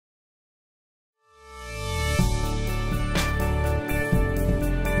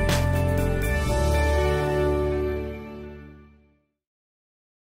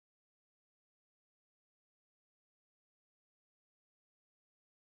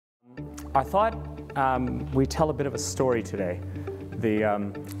I thought we'd tell a bit of a story today, the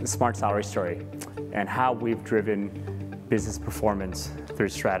Smartsalary story, and how we've driven business performance through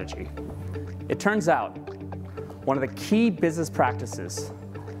strategy. It turns out one of the key business practices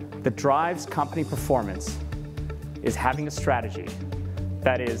that drives company performance is having a strategy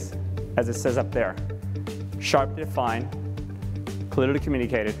that is, as it says up there, sharply defined, clearly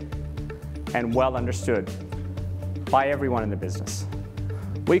communicated, and well understood by everyone in the business.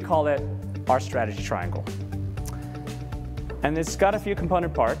 We call it our strategy triangle. And it's got a few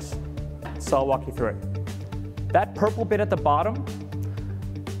component parts, so I'll walk you through it. That purple bit at the bottom,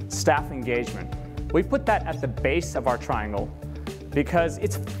 staff engagement. We put that at the base of our triangle because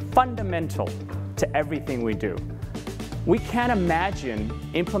it's fundamental to everything we do. We can't imagine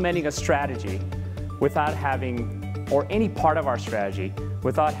implementing a strategy without having, or any part of our strategy,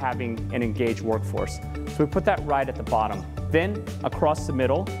 without having an engaged workforce. So we put that right at the bottom. Then, across the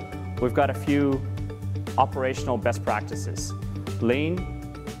middle, we've got a few operational best practices: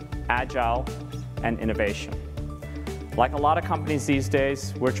 lean, agile, and innovation. Like a lot of companies these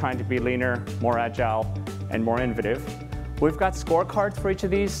days, we're trying to be leaner, more agile, and more innovative. We've got scorecards for each of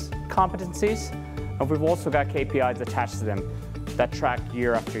these competencies, and we've also got KPIs attached to them that track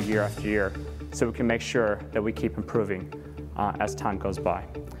year after year after year, so we can make sure that we keep improving as time goes by.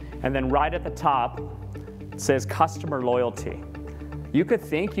 And then right at the top, it says customer loyalty. You could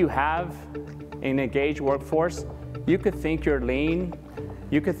think you have an engaged workforce, you could think you're lean,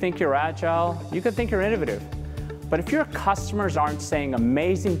 you could think you're agile, you could think you're innovative. But if your customers aren't saying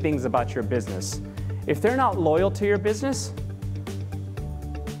amazing things about your business, if they're not loyal to your business,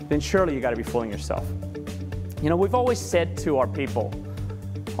 then surely you got to be fooling yourself. You know, we've always said to our people,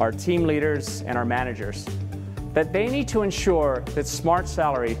 our team leaders and our managers, that they need to ensure that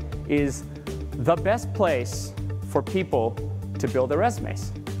Smartsalary is the best place for people to build their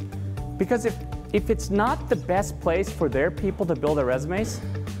resumes. Because if it's not the best place for their people to build their resumes,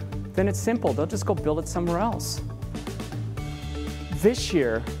 then it's simple, they'll just go build it somewhere else. This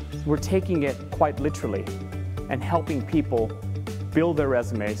year, we're taking it quite literally and helping people build their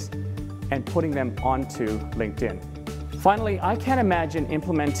resumes and putting them onto LinkedIn. Finally, I can't imagine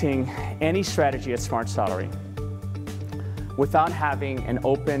implementing any strategy at Smartsalary without having an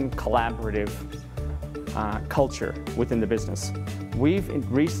open, collaborative culture within the business. We've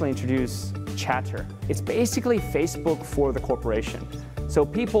recently introduced Chatter. It's basically Facebook for the corporation. So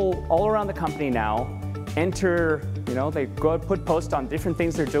people all around the company now enter, they go put posts on different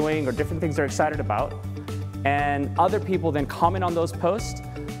things they're doing or different things they're excited about, and other people then comment on those posts.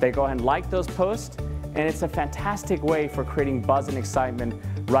 They go ahead and like those posts, and it's a fantastic way for creating buzz and excitement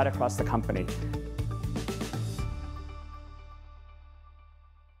right across the company.